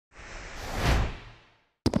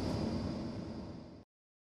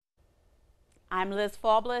I'm Liz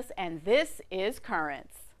Faublas, and this is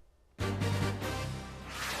Currents.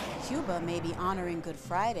 Cuba may be honoring Good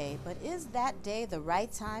Friday, but is that day the right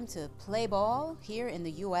time to play ball here in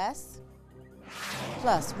the U.S.?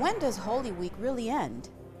 Plus, when does Holy Week really end?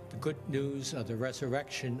 The good news of the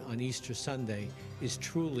resurrection on Easter Sunday is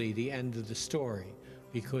truly the end of the story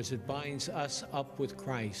because it binds us up with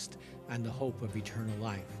Christ and the hope of eternal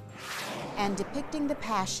life. And depicting the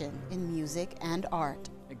Passion in music and art.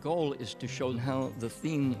 The goal is to show how the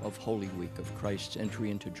theme of Holy Week, of Christ's entry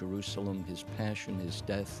into Jerusalem, his passion, his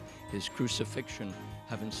death, his crucifixion,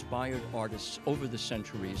 have inspired artists over the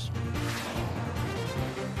centuries.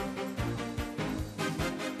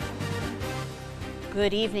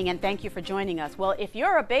 Good evening, and thank you for joining us. Well, if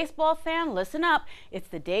you're a baseball fan, listen up. It's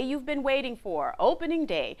the day you've been waiting for, opening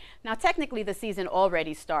day. Now, technically, the season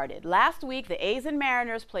already started. Last week, the A's and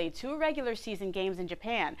Mariners played 2 regular season games in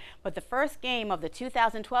Japan, but the first game of the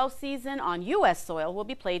 2012 season on U.S. soil will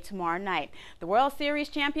be played tomorrow night. The World Series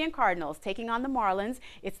champion Cardinals taking on the Marlins.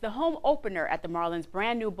 It's the home opener at the Marlins'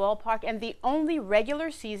 brand new ballpark and the only regular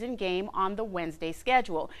season game on the Wednesday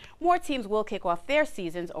schedule. More teams will kick off their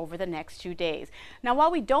seasons over the next 2 days. Now,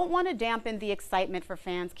 while we don't want to dampen the excitement for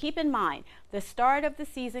fans, keep in mind the start of the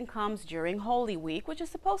season comes during Holy Week, which is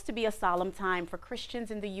supposed to be a solemn time for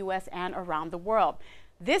Christians in the U.S. and around the world.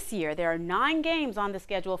 This year, there are 9 games on the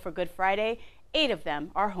schedule for Good Friday. 8 of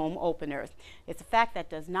them are home openers. It's a fact that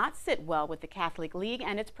does not sit well with the Catholic League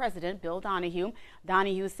and its president, Bill Donahue.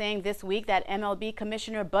 Donahue saying this week that MLB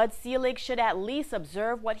Commissioner Bud Selig should at least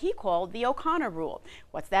observe what he called the O'Connor rule.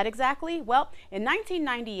 What's that exactly? Well, in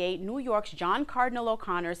 1998, New York's John Cardinal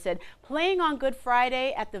O'Connor said playing on Good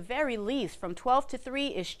Friday at the very least from 12 to 3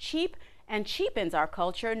 is cheap and cheapens our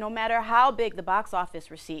culture no matter how big the box office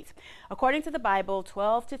receipts. According to the Bible,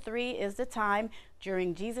 12 to 3 is the time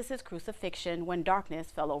during Jesus' crucifixion when darkness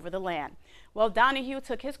fell over the land. Well, Donahue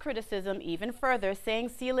took his criticism even further, saying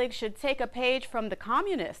Selig should take a page from the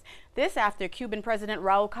communists. This after Cuban President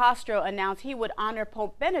Raul Castro announced he would honor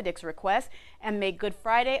Pope Benedict's request and make Good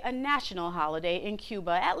Friday a national holiday in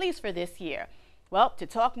Cuba, at least for this year. Well, to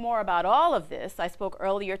talk more about all of this, I spoke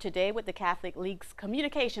earlier today with the Catholic League's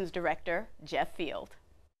Communications Director, Jeff Field.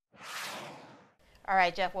 All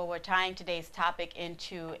right, Jeff, well, we're tying today's topic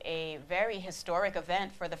into a very historic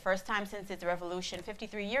event. For the first time since its revolution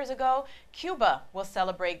 53 years ago, Cuba will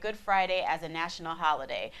celebrate Good Friday as a national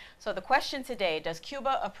holiday. So the question today, does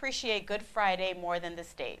Cuba appreciate Good Friday more than the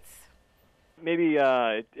States? Maybe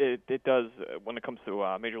it does when it comes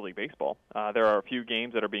to Major League Baseball. There are a few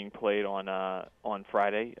games that are being played on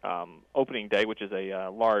Friday, opening day, which is a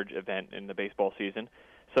large event in the baseball season.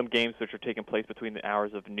 Some games which are taking place between the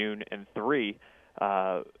hours of noon and 3,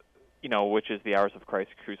 which is the hours of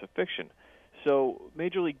Christ's crucifixion. So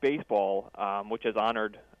Major League Baseball, which has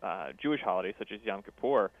honored Jewish holidays such as Yom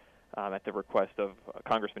Kippur at the request of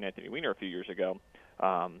Congressman Anthony Weiner a few years ago,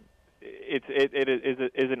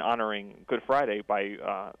 it isn't honoring Good Friday by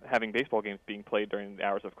having baseball games being played during the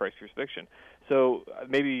hours of Christ's crucifixion. So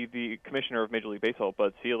maybe the commissioner of Major League Baseball,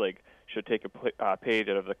 Bud Selig, should take a page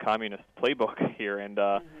out of the communist playbook here and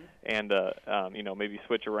maybe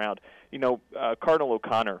switch around. Cardinal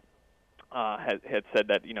O'Connor had said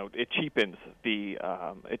that it cheapens the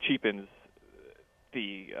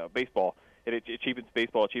baseball. It cheapens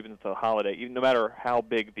baseball. It cheapens the holiday, even no matter how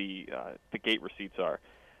big the gate receipts are.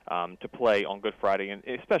 To play on Good Friday, and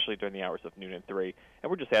especially during the hours of noon and 3. And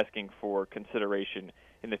we're just asking for consideration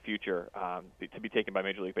in the future to be taken by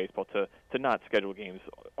Major League Baseball to not schedule games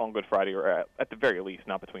on Good Friday, or at the very least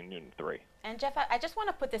not between noon and 3. And Jeff, I just want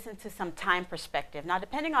to put this into some time perspective. Now,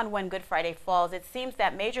 depending on when Good Friday falls, it seems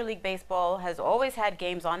that Major League Baseball has always had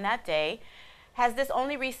games on that day. Has this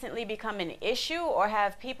only recently become an issue, or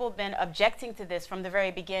have people been objecting to this from the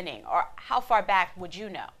very beginning? Or how far back would you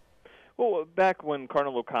know? Well, back when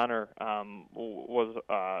Cardinal O'Connor was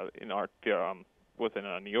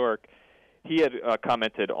in New York, he had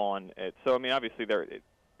commented on it. So I mean, obviously,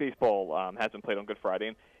 baseball has been played on Good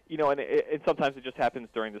Friday, and sometimes it just happens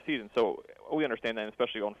during the season. So we understand that, and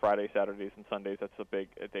especially on Fridays, Saturdays, and Sundays, that's a big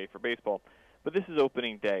day for baseball. But this is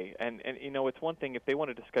opening day, and it's one thing if they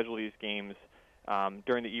wanted to schedule these games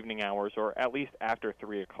during the evening hours or at least after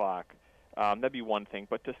 3 o'clock. That'd be one thing,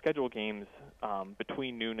 but to schedule games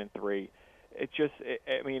between noon and 3, it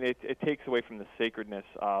takes away from the sacredness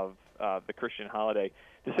of the Christian holiday.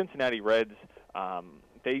 The Cincinnati Reds,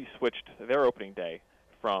 they switched their opening day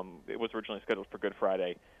from, it was originally scheduled for Good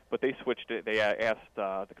Friday, but they switched it. They asked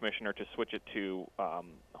the commissioner to switch it to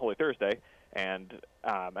Holy Thursday, and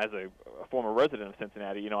as a former resident of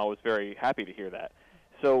Cincinnati, I was very happy to hear that.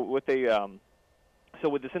 So with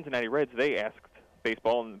the Cincinnati Reds, they asked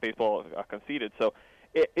baseball, and baseball conceded. So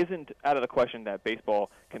it isn't out of the question that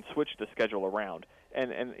baseball can switch the schedule around.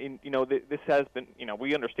 And this has been,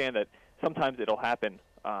 we understand that sometimes it'll happen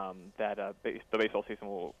that the baseball season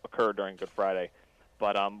will occur during Good Friday.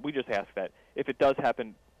 But we just ask that if it does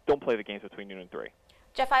happen, don't play the games between noon and 3.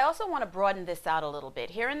 Jeff, I also want to broaden this out a little bit.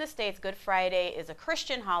 Here in the States, Good Friday is a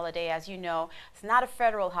Christian holiday, as you know. It's not a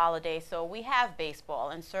federal holiday, so we have baseball,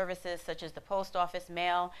 and services such as the post office,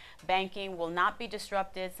 mail, banking will not be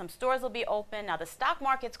disrupted. Some stores will be open. Now, the stock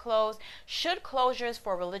market's closed. Should closures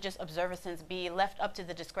for religious observances be left up to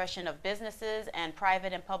the discretion of businesses and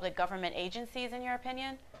private and public government agencies, in your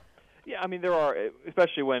opinion? Yeah, I mean, there are,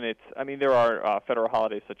 especially when there are federal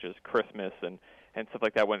holidays such as Christmas and stuff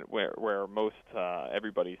like that where most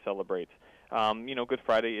everybody celebrates. Good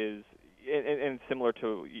Friday is, and similar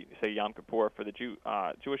to, say, Yom Kippur for the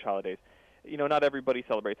Jewish holidays, not everybody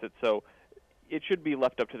celebrates it, so it should be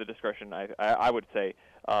left up to the discretion, I would say,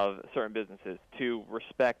 of certain businesses to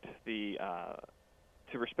respect the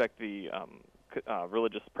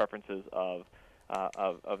religious preferences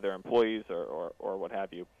of their employees or what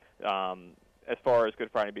have you. As far as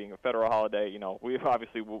Good Friday being a federal holiday, we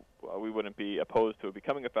obviously we wouldn't be opposed to it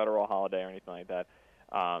becoming a federal holiday or anything like that.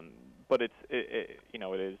 But it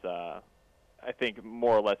is. I think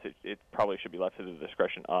more or less it probably should be left to the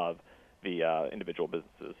discretion of the individual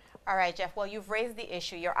businesses. All right, Jeff. Well, you've raised the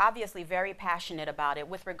issue. You're obviously very passionate about it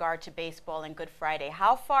with regard to baseball and Good Friday.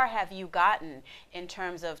 How far have you gotten in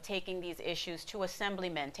terms of taking these issues to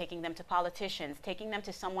assemblymen, taking them to politicians, taking them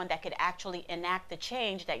to someone that could actually enact the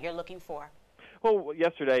change that you're looking for? Well,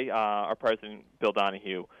 yesterday, our president, Bill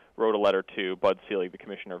Donahue, wrote a letter to Bud Selig, the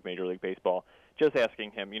commissioner of Major League Baseball, just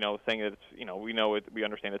asking him, saying that it's, we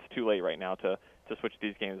understand it's too late right now to switch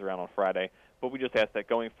these games around on Friday, but we just ask that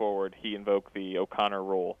going forward he invoke the O'Connor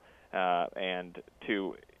rule and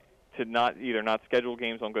to not schedule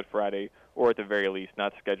games on Good Friday, or at the very least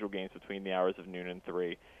not schedule games between the hours of noon and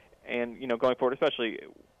 3. And going forward, especially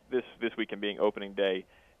this weekend being opening day,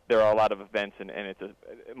 there are a lot of events, and it's a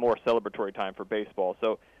more celebratory time for baseball.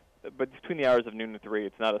 So, but between the hours of noon and 3,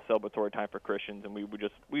 it's not a celebratory time for Christians, and we would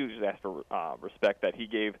just ask for respect that he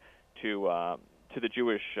gave to the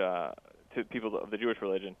Jewish to people of the Jewish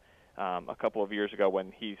religion a couple of years ago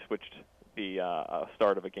when he switched the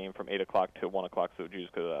start of a game from 8 o'clock to 1 o'clock so Jews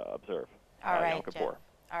could observe Yom Kippur. Jeff.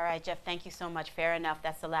 All right, Jeff. Thank you so much. Fair enough.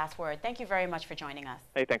 That's the last word. Thank you very much for joining us.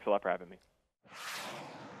 Hey, thanks a lot for having me.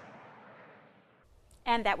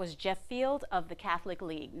 And that was Jeff Field of the Catholic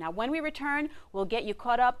League. Now, when we return, we'll get you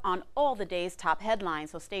caught up on all the day's top headlines,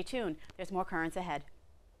 so stay tuned. There's more Currents ahead.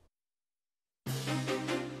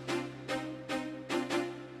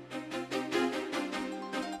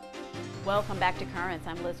 Welcome back to Currents.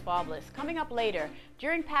 I'm Liz Faublas. Coming up later,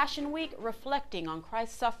 during Passion Week, reflecting on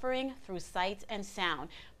Christ's suffering through sight and sound.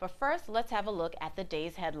 But first, let's have a look at the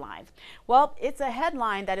day's headlines. Well, it's a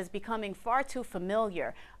headline that is becoming far too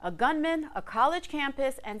familiar. A gunman, a college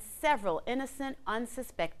campus, and several innocent,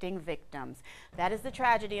 unsuspecting victims. That is the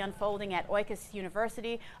tragedy unfolding at Oikos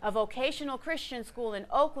University, a vocational Christian school in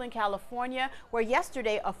Oakland, California, where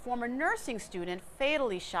yesterday a former nursing student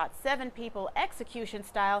fatally shot 7 people execution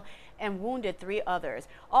style and wounded 3 others.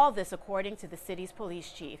 All this according to the city's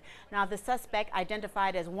police chief. Now, the suspect,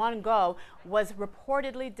 identified as One Go, was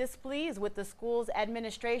reportedly displeased with the school's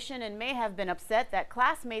administration and may have been upset that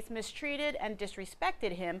classmates mistreated and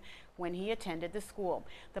disrespected him when he attended the school.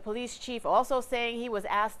 The police chief also saying he was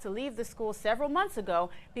asked to leave the school several months ago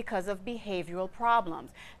because of behavioral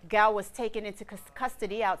problems. Gao was taken into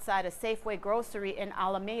custody outside a Safeway grocery in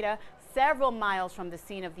Alameda, several miles from the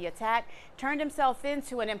scene of the attack, turned himself in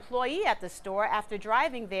to an employee at the store after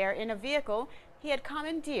driving there in a vehicle he had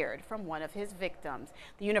commandeered from one of his victims.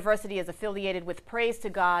 The university is affiliated with Praise to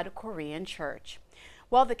God Korean Church.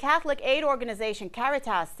 Well, the Catholic aid organization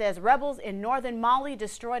Caritas says rebels in northern Mali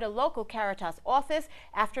destroyed a local Caritas office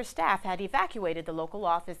after staff had evacuated the local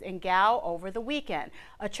office in Gao over the weekend.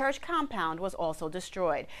 A church compound was also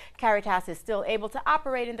destroyed. Caritas is still able to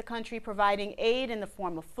operate in the country, providing aid in the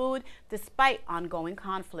form of food despite ongoing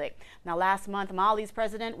conflict. Now, last month, Mali's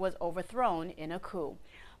president was overthrown in a coup.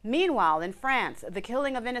 Meanwhile, in France, the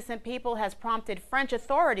killing of innocent people has prompted French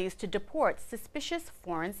authorities to deport suspicious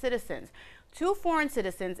foreign citizens. 2 foreign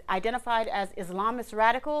citizens identified as Islamist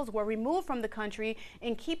radicals were removed from the country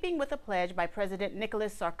in keeping with a pledge by President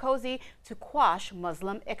Nicolas Sarkozy to quash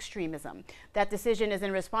Muslim extremism. That decision is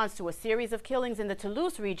in response to a series of killings in the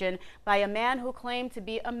Toulouse region by a man who claimed to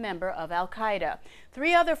be a member of Al-Qaeda.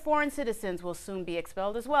 3 other foreign citizens will soon be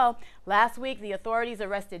expelled as well. Last week, the authorities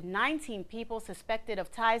arrested 19 people suspected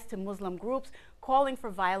of ties to Muslim groups calling for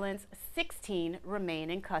violence. 16 remain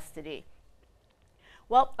in custody.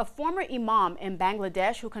 Well, a former imam in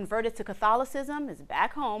Bangladesh who converted to Catholicism is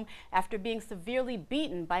back home after being severely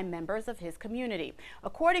beaten by members of his community.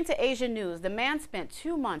 According to Asia News, the man spent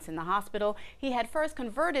 2 months in the hospital. He had first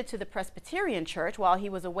converted to the Presbyterian Church while he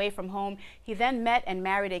was away from home. He then met and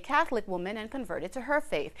married a Catholic woman and converted to her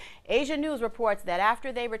faith. Asia News reports that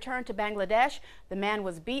after they returned to Bangladesh, the man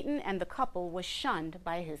was beaten and the couple was shunned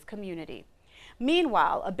by his community.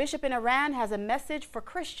 Meanwhile, a bishop in Iran has a message for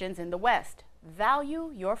Christians in the West.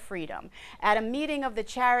 Value your freedom. At a meeting of the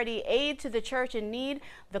charity Aid to the Church in Need,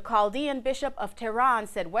 the Chaldean Bishop of Tehran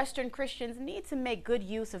said Western Christians need to make good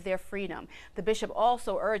use of their freedom. The bishop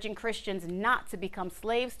also urging Christians not to become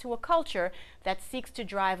slaves to a culture that seeks to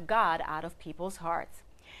drive God out of people's hearts.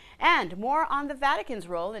 And more on the Vatican's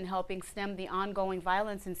role in helping stem the ongoing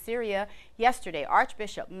violence in Syria. Yesterday,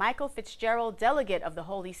 Archbishop Michael Fitzgerald, delegate of the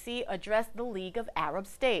Holy See, addressed the League of Arab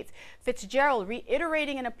States. Fitzgerald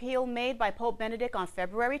reiterating an appeal made by Pope Benedict on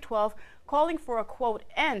February 12, calling for a, quote,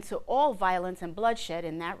 end to all violence and bloodshed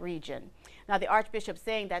in that region. Now, the Archbishop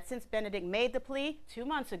saying that since Benedict made the plea 2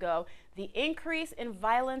 months ago, the increase in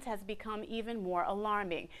violence has become even more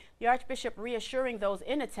alarming. The Archbishop reassuring those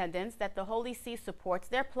in attendance that the Holy See supports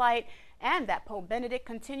their plight and that Pope Benedict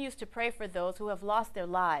continues to pray for those who have lost their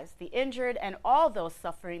lives, the injured, and all those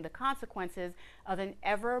suffering the consequences of an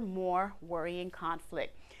ever more worrying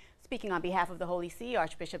conflict. Speaking on behalf of the Holy See,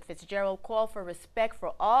 Archbishop Fitzgerald called for respect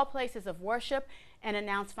for all places of worship and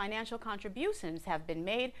announced financial contributions have been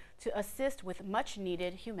made to assist with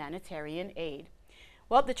much-needed humanitarian aid.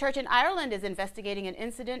 Well, the church in Ireland is investigating an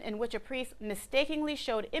incident in which a priest mistakenly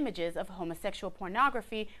showed images of homosexual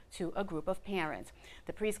pornography to a group of parents.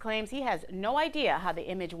 The priest claims he has no idea how the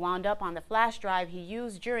image wound up on the flash drive he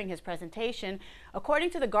used during his presentation.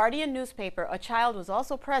 According to the Guardian newspaper, a child was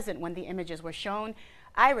also present when the images were shown.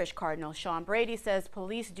 Irish Cardinal Sean Brady says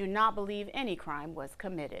police do not believe any crime was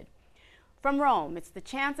committed. From Rome, it's the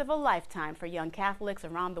chance of a lifetime for young Catholics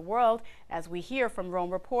around the world. As we hear from Rome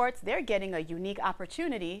Reports, they're getting a unique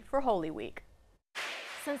opportunity for Holy Week.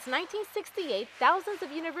 Since 1968, thousands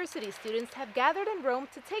of university students have gathered in Rome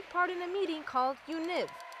to take part in a meeting called UNIV.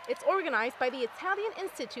 It's organized by the Italian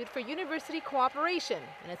Institute for University Cooperation,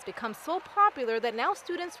 and it's become so popular that now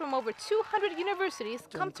students from over 200 universities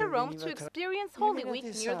come to Rome to experience Holy Week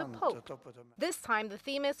near the Pope. This time the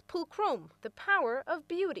theme is Pulchrum, the power of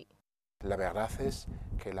beauty. The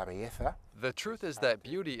truth is that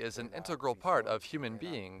beauty is an integral part of human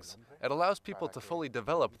beings. It allows people to fully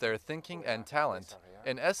develop their thinking and talent.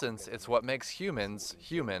 In essence, it's what makes humans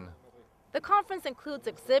human. The conference includes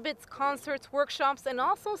exhibits, concerts, workshops, and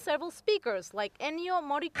also several speakers like Ennio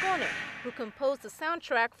Morricone, who composed the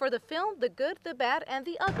soundtrack for the film The Good, the Bad, and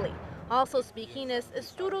the Ugly. Also speaking is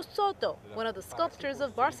Estudillo Soto, one of the sculptors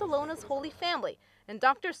of Barcelona's Holy Family, and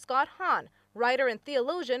Dr. Scott Hahn, writer and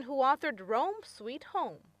theologian who authored Rome, Sweet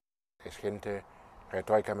Home.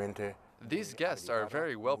 These guests are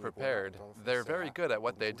very well prepared. They're very good at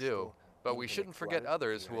what they do. But we shouldn't forget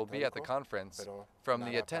others who will be at the conference, from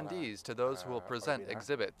the attendees to those who will present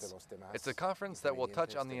exhibits. It's a conference that will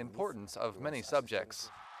touch on the importance of many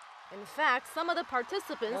subjects. In fact, some of the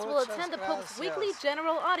participants will attend the Pope's weekly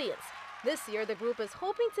general audience. This year, the group is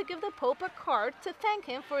hoping to give the Pope a card to thank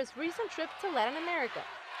him for his recent trip to Latin America.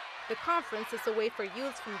 The conference is a way for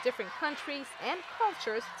youths from different countries and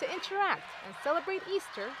cultures to interact and celebrate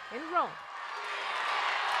Easter in Rome.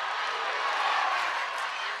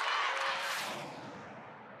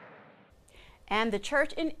 And the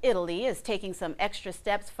church in Italy is taking some extra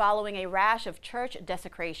steps following a rash of church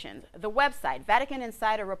desecrations. The website Vatican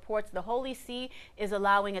Insider reports the Holy See is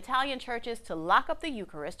allowing Italian churches to lock up the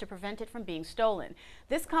Eucharist to prevent it from being stolen.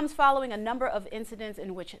 This comes following a number of incidents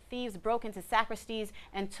in which thieves broke into sacristies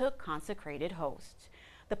and took consecrated hosts.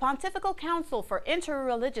 The Pontifical Council for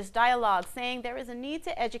Interreligious Dialogue saying there is a need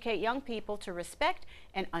to educate young people to respect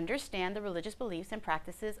and understand the religious beliefs and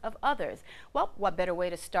practices of others. Well, what better way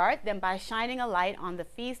to start than by shining a light on the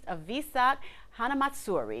feast of Vesak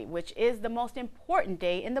Hanamatsuri, which is the most important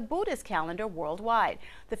day in the Buddhist calendar worldwide.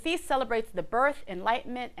 The feast celebrates the birth,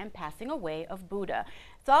 enlightenment, and passing away of Buddha.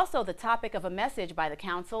 It's also the topic of a message by the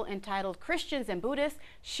Council entitled Christians and Buddhists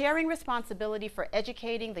Sharing Responsibility for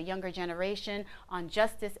Educating the Younger Generation on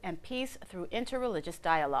Justice and Peace Through Interreligious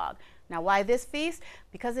Dialogue. Now, why this feast?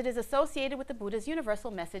 Because it is associated with the Buddha's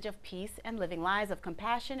universal message of peace and living lives of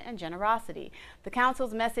compassion and generosity. The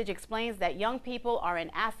Council's message explains that young people are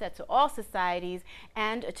an asset to all societies,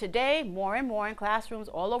 and today, more and more in classrooms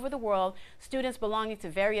all over the world, students belonging to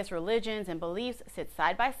various religions and beliefs sit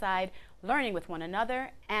side by side, learning with one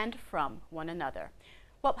another and from one another.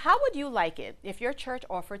 Well, how would you like it if your church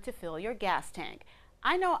offered to fill your gas tank?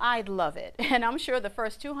 I know I'd love it, and I'm sure the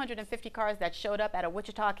first 250 cars that showed up at a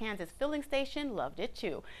Wichita, Kansas filling station loved it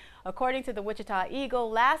too. According to the Wichita Eagle,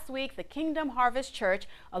 last week the Kingdom Harvest Church,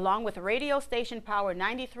 along with radio station Power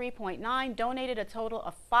 93.9, donated a total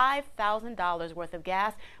of $5,000 worth of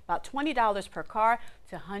gas, about $20 per car,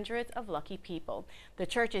 to hundreds of lucky people. The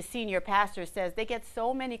church's senior pastor says they get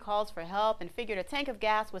so many calls for help and figured a tank of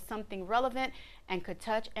gas was something relevant and could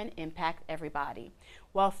touch and impact everybody.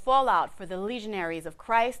 While fallout for the Legionaries of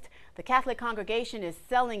Christ, the Catholic congregation is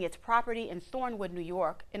selling its property in Thornwood, New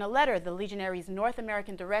York. In a letter, the Legionaries' North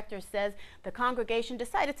American director says the congregation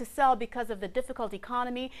decided to sell because of the difficult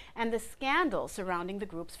economy and the scandal surrounding the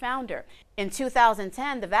group's founder. In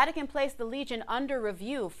 2010, the Vatican placed the Legion under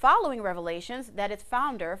review following revelations that its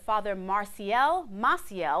founder, Father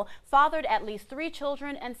Maciel, fathered at least 3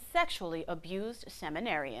 children and sexually abused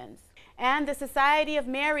seminarians. And the Society of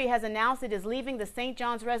Mary has announced it is leaving the St.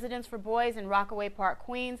 John's Residence for Boys in Rockaway Park,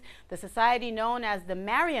 Queens. The society, known as the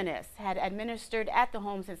Marianists, had administered at the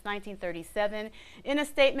home since 1937. In a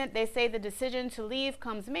statement, they say the decision to leave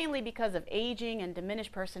comes mainly because of aging and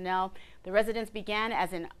diminished personnel. The residence began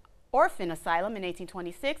as an orphan asylum in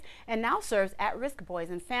 1826 and now serves at-risk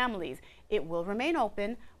boys and families. It will remain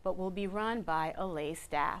open, but will be run by a lay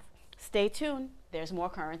staff. Stay tuned. There's more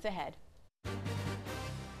currents ahead.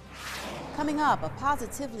 Coming up, a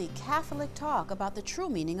positively Catholic talk about the true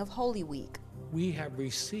meaning of Holy Week. We have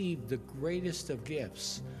received the greatest of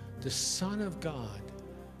gifts. The Son of God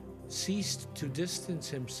ceased to distance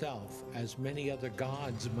himself, as many other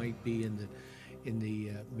gods might be in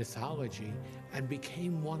the mythology, and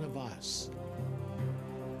became one of us.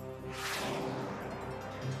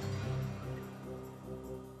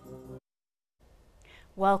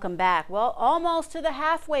 Welcome back. Well, almost to the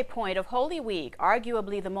halfway point of Holy Week,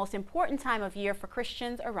 arguably the most important time of year for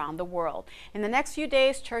Christians around the world. In the next few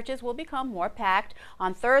days, churches will become more packed.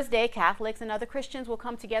 On Thursday, Catholics and other Christians will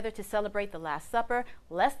come together to celebrate the Last Supper,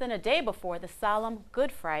 less than a day before the solemn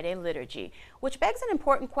Good Friday liturgy. Which begs an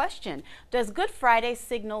important question. Does Good Friday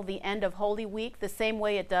signal the end of Holy Week the same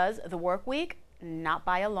way it does the work week? Not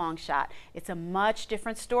by a long shot. It's a much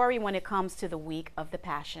different story when it comes to the week of the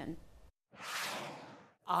Passion.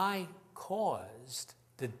 I caused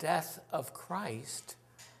the death of Christ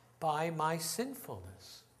by my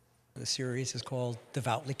sinfulness. The series is called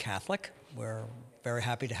Devoutly Catholic. We're very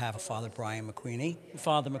happy to have Father Brian McQueenie.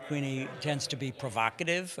 Father McQueenie tends to be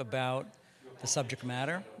provocative about the subject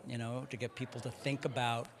matter, to get people to think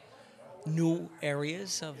about new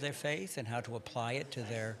areas of their faith and how to apply it to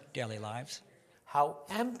their daily lives. How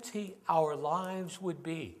empty our lives would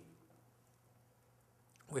be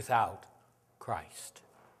without Christ.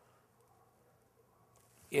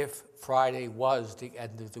 If Friday was the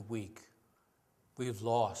end of the week, we've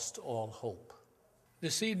lost all hope.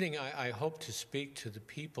 This evening, I hope to speak to the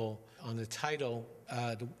people on the title,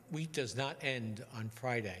 The Week Does Not End on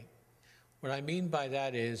Friday. What I mean by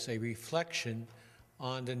that is a reflection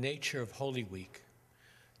on the nature of Holy Week,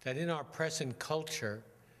 that in our present culture,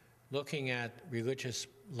 looking at religious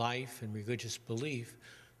life and religious belief,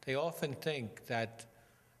 they often think that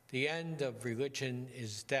the end of religion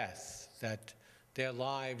is death, that their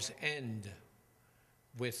lives end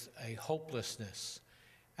with a hopelessness.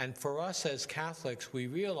 And for us as Catholics, we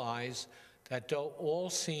realize that though all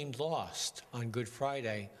seemed lost on Good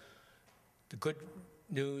Friday, the good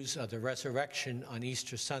news of the resurrection on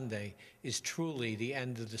Easter Sunday is truly the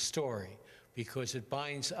end of the story, because it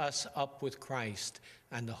binds us up with Christ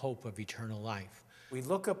and the hope of eternal life. We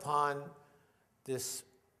look upon this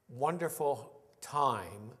wonderful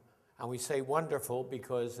time, and we say wonderful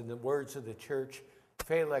because, in the words of the church,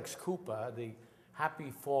 Felix Cuba, the happy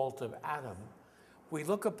fault of Adam, we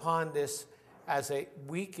look upon this as a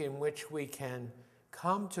week in which we can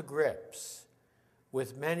come to grips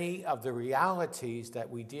with many of the realities that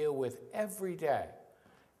we deal with every day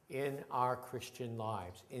in our Christian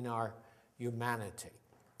lives, in our humanity.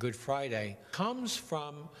 Good Friday comes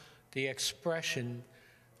from the expression,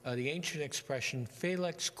 the ancient expression,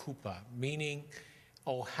 Felix Cupa, meaning,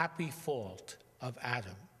 "O happy fault of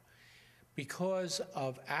Adam." Because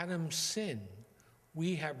of Adam's sin,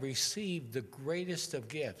 we have received the greatest of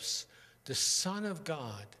gifts. The Son of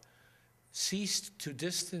God ceased to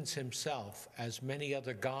distance himself, as many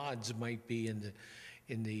other gods might be in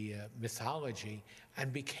the mythology,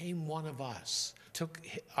 and became one of us, took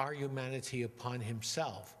our humanity upon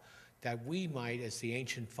himself, that we might, as the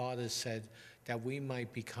ancient fathers said, that we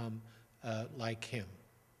might become like him.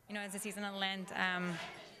 As a seasonal Lent,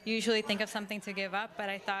 you usually think of something to give up, but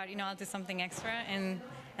I thought, I'll do something extra, and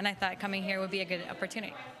I thought coming here would be a good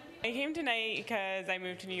opportunity. I came tonight because I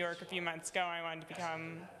moved to New York a few months ago. I wanted to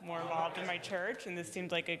become more involved in my church, and this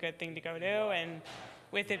seemed like a good thing to go to. And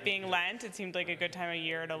with it being Lent, it seemed like a good time of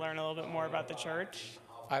year to learn a little bit more about the church.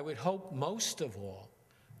 I would hope most of all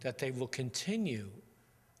that they will continue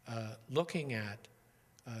looking at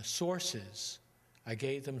sources. I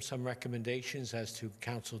gave them some recommendations as to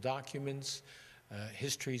council documents,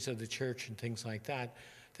 histories of the church and things like that,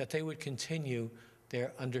 that they would continue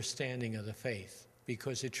their understanding of the faith,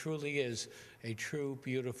 because it truly is a true,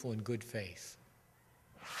 beautiful, and good faith.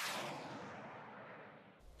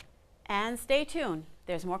 And stay tuned.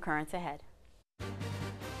 There's more currents ahead.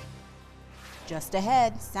 Just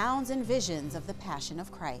ahead, sounds and visions of the Passion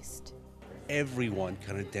of Christ. Everyone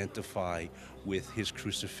can identify with his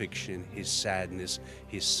crucifixion, his sadness,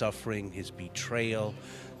 his suffering, his betrayal,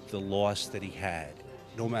 the loss that he had.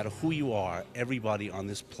 No matter who you are, everybody on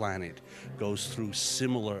this planet goes through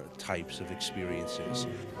similar types of experiences.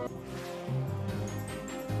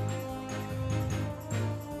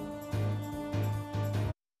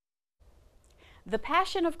 The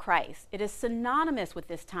Passion of Christ. It is synonymous with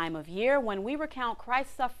this time of year when we recount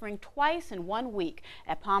Christ's suffering twice in 1 week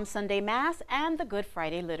at Palm Sunday Mass and the Good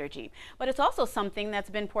Friday Liturgy. But it's also something that's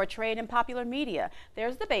been portrayed in popular media.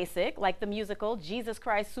 There's the basic, like the musical Jesus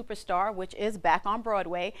Christ Superstar, which is back on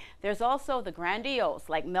Broadway. There's also the grandiose,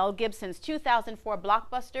 like Mel Gibson's 2004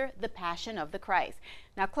 blockbuster, The Passion of the Christ.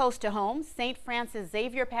 Now, close to home, St. Francis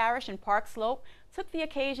Xavier Parish in Park Slope took the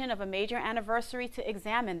occasion of a major anniversary to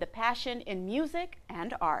examine the Passion in music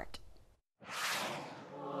and art.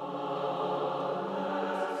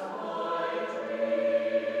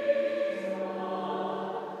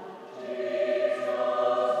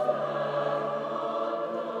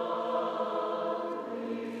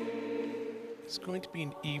 It's going to be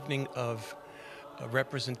an evening of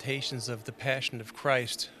representations of the Passion of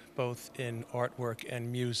Christ, both in artwork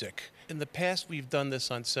and music. In the past, we've done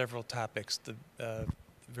this on several topics, the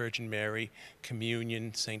Virgin Mary,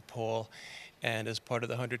 Communion, St. Paul, and as part of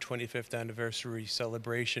the 125th anniversary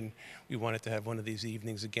celebration, we wanted to have one of these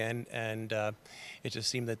evenings again, and it just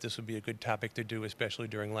seemed that this would be a good topic to do, especially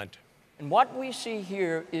during Lent. And what we see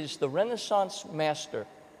here is the Renaissance master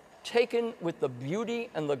taken with the beauty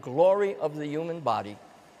and the glory of the human body,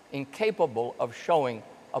 incapable of showing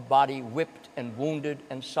a body whipped and wounded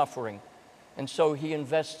and suffering. And so he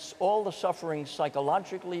invests all the suffering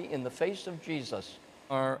psychologically in the face of Jesus.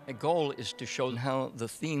 Our goal is to show how the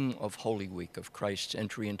theme of Holy Week, of Christ's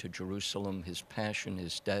entry into Jerusalem, his passion,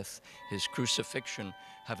 his death, his crucifixion,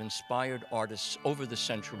 have inspired artists over the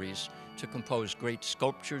centuries to compose great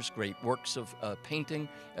sculptures, great works of painting,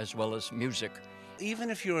 as well as music. Even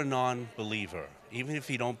if you're a non-believer, even if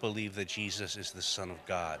you don't believe that Jesus is the Son of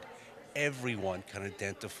God, everyone can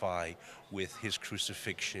identify with his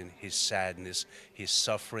crucifixion, his sadness, his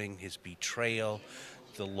suffering, his betrayal,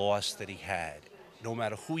 the loss that he had. No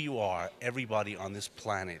matter who you are, everybody on this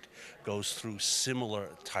planet goes through similar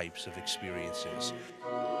types of experiences.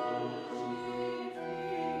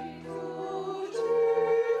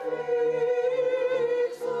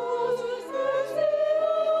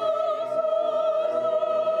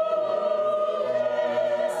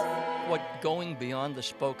 What going beyond the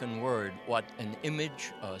spoken word, what an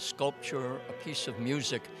image, a sculpture, a piece of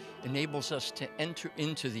music enables us to enter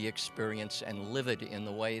into the experience and live it in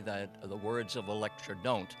the way that the words of a lecture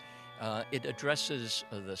don't. It addresses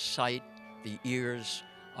the sight, the ears,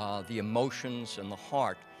 the emotions, and the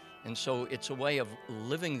heart. And so it's a way of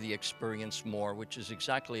living the experience more, which is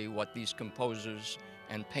exactly what these composers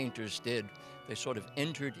and painters did. They sort of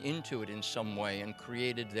entered into it in some way and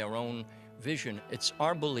created their own vision. It's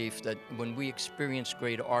our belief that when we experience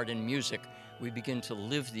great art and music, we begin to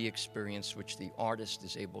live the experience which the artist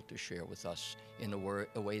is able to share with us in a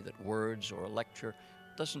way that words or a lecture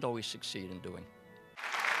doesn't always succeed in doing.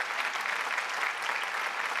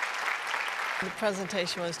 The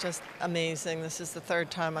presentation was just amazing. This is the third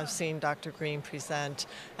time I've seen Dr. Green present,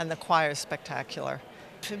 and the choir is spectacular.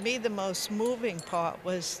 For me, the most moving part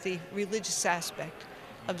was the religious aspect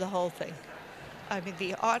of the whole thing. I mean,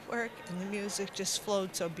 the artwork and the music just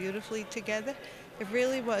flowed so beautifully together. It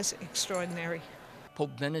really was extraordinary.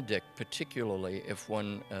 Pope Benedict, particularly, if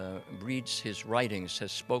one reads his writings,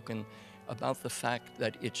 has spoken about the fact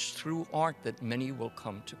that it's through art that many will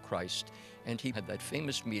come to Christ. And he had that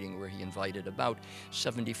famous meeting where he invited about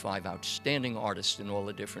 75 outstanding artists in all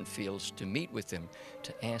the different fields to meet with him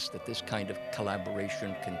to ask that this kind of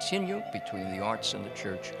collaboration continue between the arts and the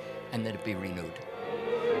church, and that it be renewed.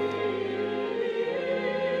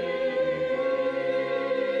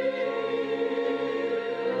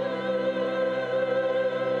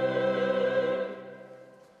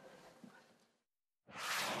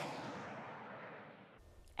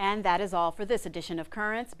 And that is all for this edition of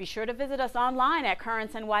Currents. Be sure to visit us online at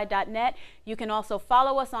currentsny.net. You can also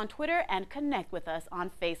follow us on Twitter and connect with us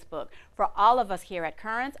on Facebook. For all of us here at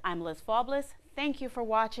Currents, I'm Liz Faublas. Thank you for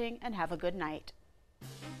watching and have a good night.